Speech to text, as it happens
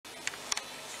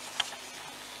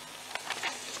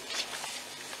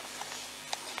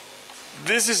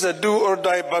This is a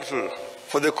do-or-die battle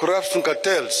for the corruption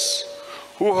cartels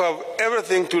who have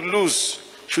everything to lose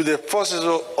should the forces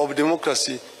of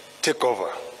democracy take over.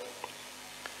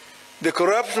 The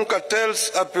corruption cartels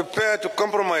are prepared to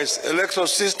compromise electoral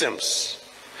systems,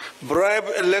 bribe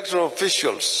electoral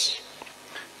officials,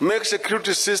 make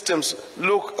security systems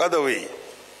look other way,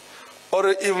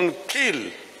 or even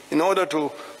kill in order to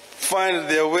find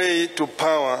their way to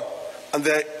power and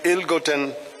their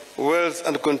ill-gotten wealth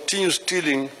and continue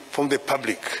stealing from the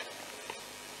public.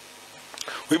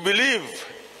 We believe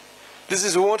this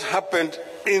is what happened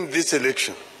in this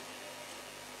election.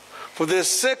 For the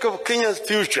sake of Kenya's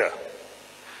future,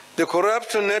 the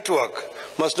corruption network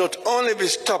must not only be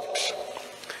stopped,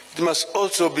 it must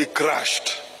also be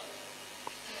crushed.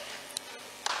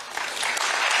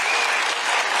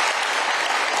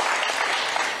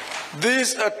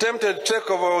 This attempted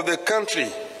takeover of the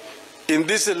country in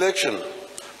this election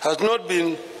has not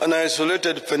been an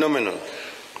isolated phenomenon.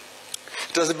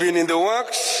 It has been in the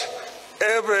works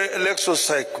every electoral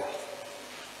cycle.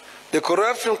 The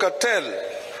corruption cartel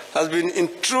has been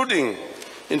intruding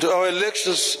into our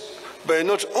elections by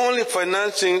not only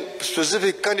financing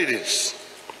specific candidates,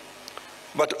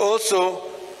 but also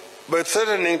by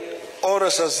threatening or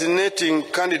assassinating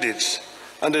candidates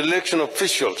and election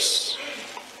officials.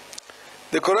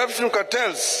 The corruption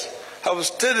cartels have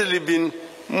steadily been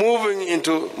moving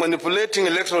into manipulating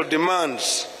electoral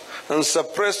demands and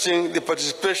suppressing the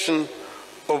participation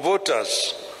of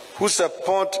voters who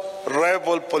support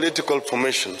rival political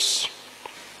formations.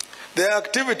 Their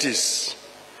activities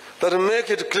that make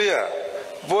it clear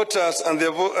voters and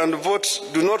votes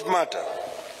do not matter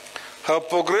have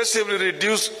progressively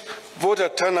reduced voter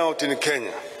turnout in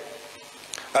Kenya.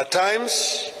 At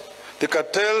times, the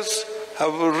cartels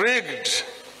have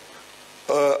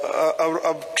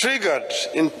triggered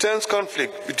intense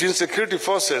conflict between security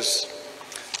forces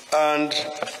and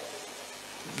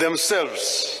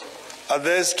themselves as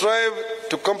they strive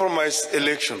to compromise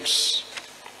elections.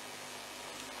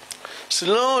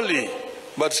 Slowly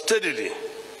but steadily,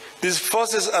 these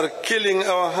forces are killing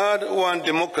our hard-won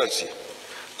democracy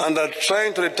and are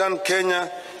trying to return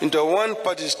Kenya into a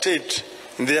one-party state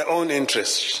in their own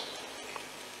interests.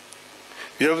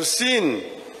 We have seen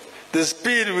the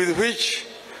speed with which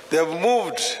they have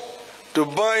moved to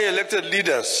buy elected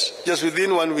leaders just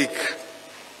within 1 week.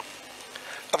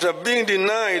 After being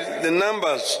denied the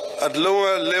numbers at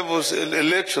lower levels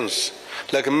elections,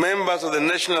 like members of the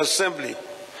National Assembly,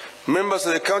 members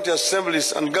of the county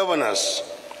assemblies and governors,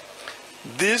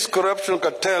 these corruption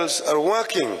cartels are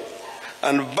working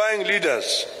and buying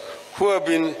leaders who have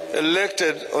been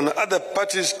elected on other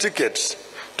parties' tickets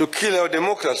to kill our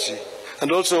democracy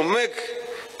and also make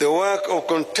the work of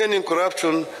containing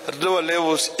corruption at lower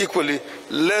levels equally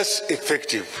less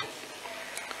effective.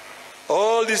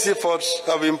 All these efforts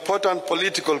have important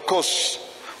political costs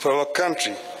for our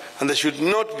country, and they should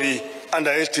not be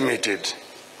underestimated.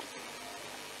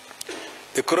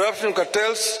 The corruption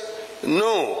cartels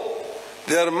know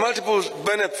there are multiple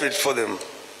benefits for them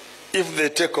if they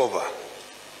take over.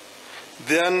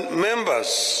 Their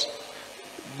members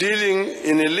dealing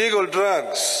in illegal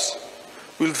drugs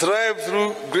will thrive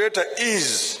through greater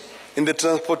ease in the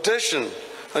transportation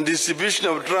and distribution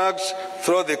of drugs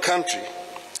throughout the country.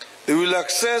 They will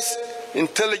access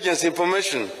intelligence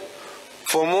information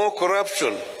for more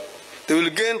corruption. They will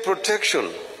gain protection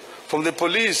from the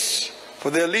police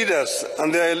for their leaders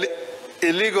and their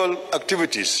illegal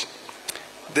activities.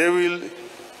 They will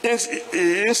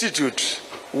institute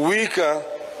weaker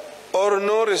or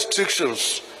no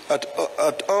restrictions at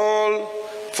all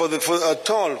for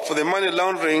the money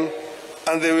laundering,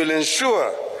 and they will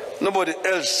ensure nobody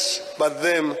else but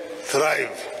them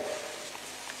thrive.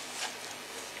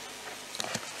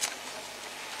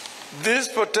 This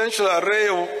potential array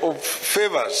of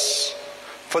favors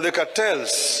for the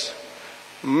cartels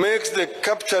makes the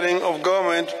capturing of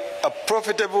government a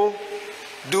profitable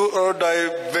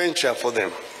do-or-die venture for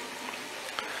them.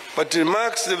 But it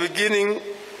marks the beginning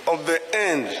of the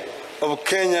end of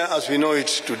Kenya as we know it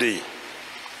today.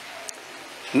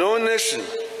 No nation,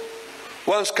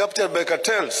 once captured by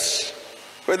cartels,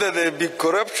 whether they be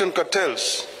corruption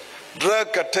cartels,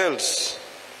 drug cartels,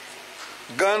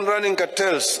 gun-running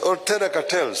cartels, or terror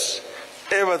cartels,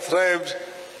 ever thrived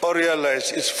or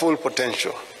realized its full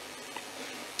potential.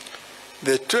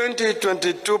 The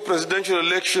 2022 presidential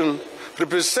election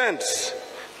represents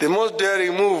the most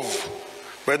daring move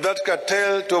by that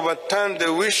cartel to overturn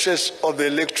the wishes of the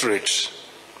electorate.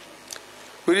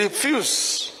 We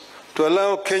refuse to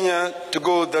allow Kenya to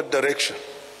go that direction.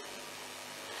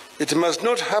 It must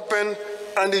not happen,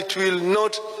 and it will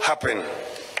not happen.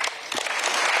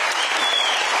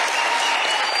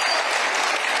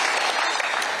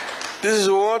 This is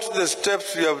what the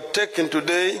steps we have taken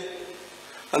today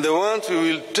and the ones we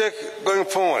will take going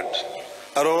forward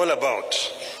are all about.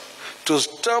 To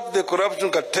stop the corruption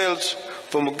cartels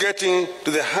from getting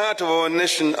to the heart of our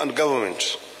nation and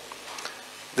government,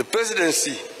 the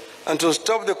presidency, and to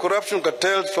stop the corruption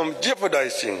cartels from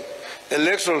jeopardizing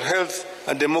electoral health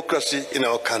and democracy in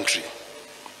our country.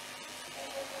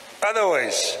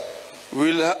 Otherwise,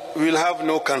 we'll have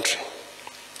no country.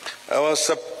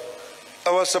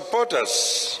 Our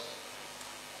supporters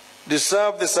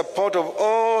deserve the support of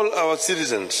all our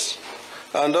citizens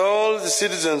and all the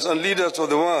citizens and leaders of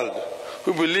the world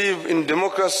who believe in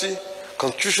democracy,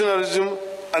 constitutionalism,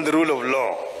 and the rule of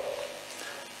law.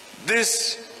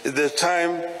 This is the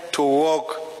time to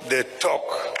walk the talk.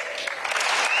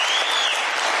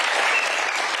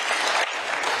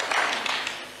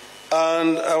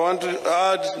 And I want to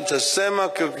add, nitasema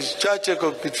kichache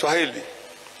kwa Kiswahili.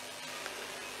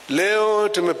 Leo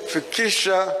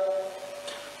tumefikisha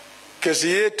kesi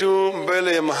yetu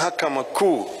mbele ya mahakama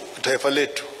kuu taifa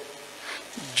letu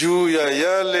juu ya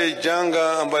yale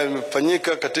janga ambayo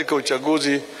imefanyika katika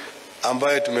uchaguzi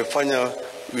ambayo tumefanya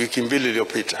wiki mbili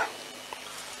iliyopita.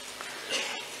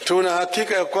 Tuna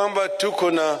hakika ya kwamba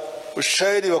tuko na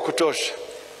ushahidi wa kutosha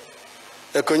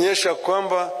ya kuonyesha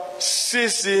kwamba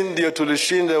sisi ndio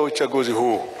tulishinda uchaguzi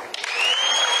huu.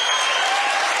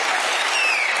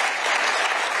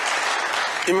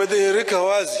 Imedhihirika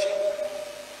wazi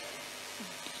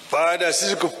baada ya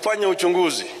sisi kufanya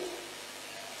uchunguzi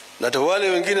na wale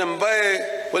wengine ambaye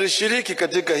walishiriki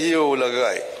katika hiyo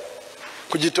ulaghai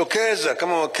kujitokeza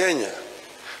kama Wakenya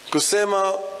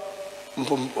kusema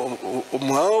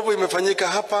maovu imefanyika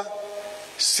hapa,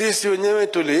 sisi wenyewe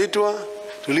tuliitwa,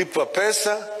 tulipwa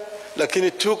pesa,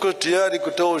 lakini tuko tayari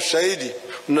kutoa ushahidi,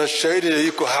 na shahidi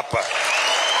yuko hapa.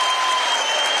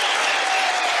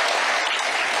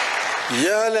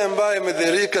 Yale ambayo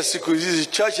imedhihirika siku hizi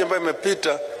chache ambayo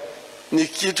imepita ni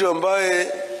kitu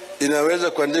ambaye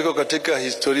inaweza kuandikwa katika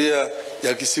historia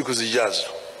ya siku zijazo.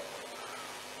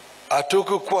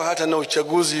 Hatukuwa hata na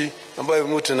uchaguzi ambayo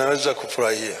mtu anaweza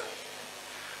kufurahia.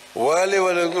 Wale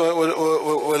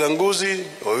walanguzi,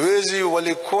 wawezi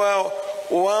walikuwa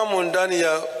wamo ndani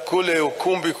ya kule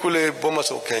ukumbi kule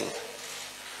Bomas of Kenya.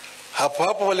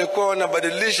 Hapo walikuwa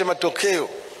wanabadilisha matokeo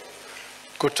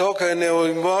kutoka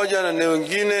eneo moja na eneo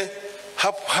lingine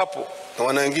hapo na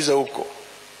wanaingiza huko.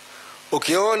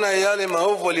 Ukiona yale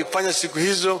maovu walifanya siku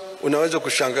hizo unaweza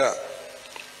kushangaa.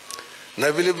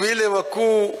 Na vile vile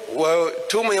wakuu wa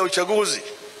tume ya uchaguzi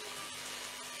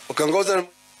ukaongoza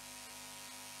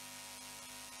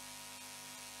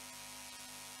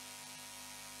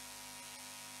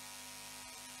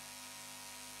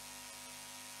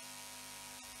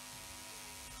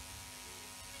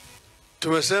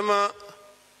tumesema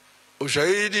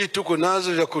ushahidi tuko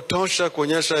nazo ya kutosha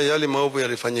kuonyesha yale maovu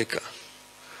yalifanyika.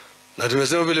 Na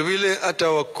tumesema vile vile hata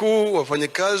wakuu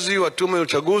wafanyikazi wa tume ya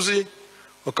uchaguzi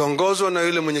wakaongozwa na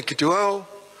yule mwenyekiti wao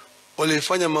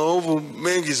walifanya maovu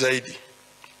mengi zaidi.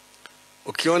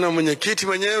 Ukiona mwenyekiti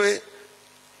mwenyewe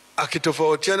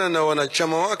akitofautiana na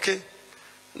wanachama wake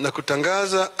na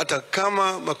kutangaza hata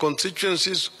kama ma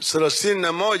constituencies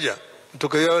 31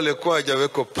 kutoka yao yalikuwa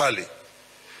hajawekwa pale,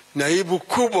 ni aibu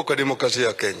kubwa kwa demokrasia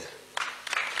ya Kenya.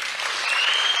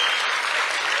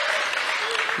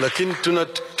 Lakini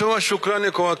tunatoa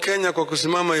shukrani kwa Wakenya kwa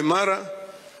kusimama imara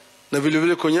na vile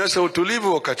vile kuonyesha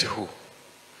utulivu wakati huu.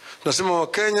 Tunasema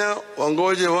Wakenya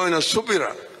wangoje wawe na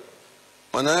subira.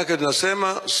 Maana yake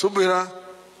tunasema subira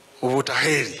huvuta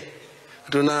heri.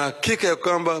 Tuna hakika ya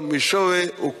kwamba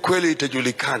mwishowe ukweli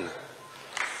itajulikana.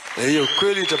 Na hiyo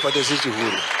ukweli itapata sisi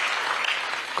huru.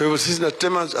 Kwa hivyo sisi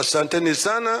nasema asanteni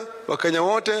sana Wakenya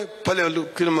wote pale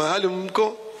kila mahali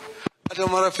mko. Hata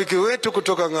marafiki wetu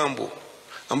kutoka ng'ambo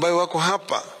ambayo wako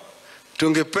hapa,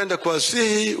 tungependa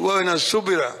kuwasihi wawe na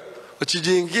subira,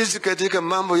 wasijiingize katika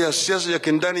mambo ya siasa ya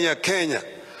kindani ya Kenya.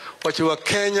 Wache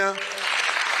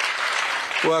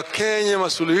Wakenya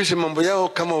wasuluhishe mambo yao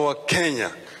kama Wakenya,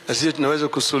 na sisi tunaweza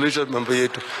kusuluhisha mambo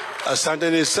yetu.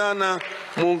 Asanteni sana.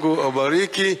 Mungu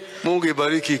awabariki. Mungu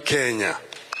ibariki Kenya.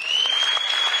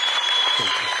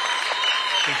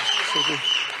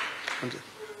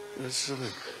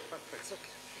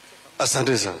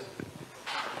 Asante sana.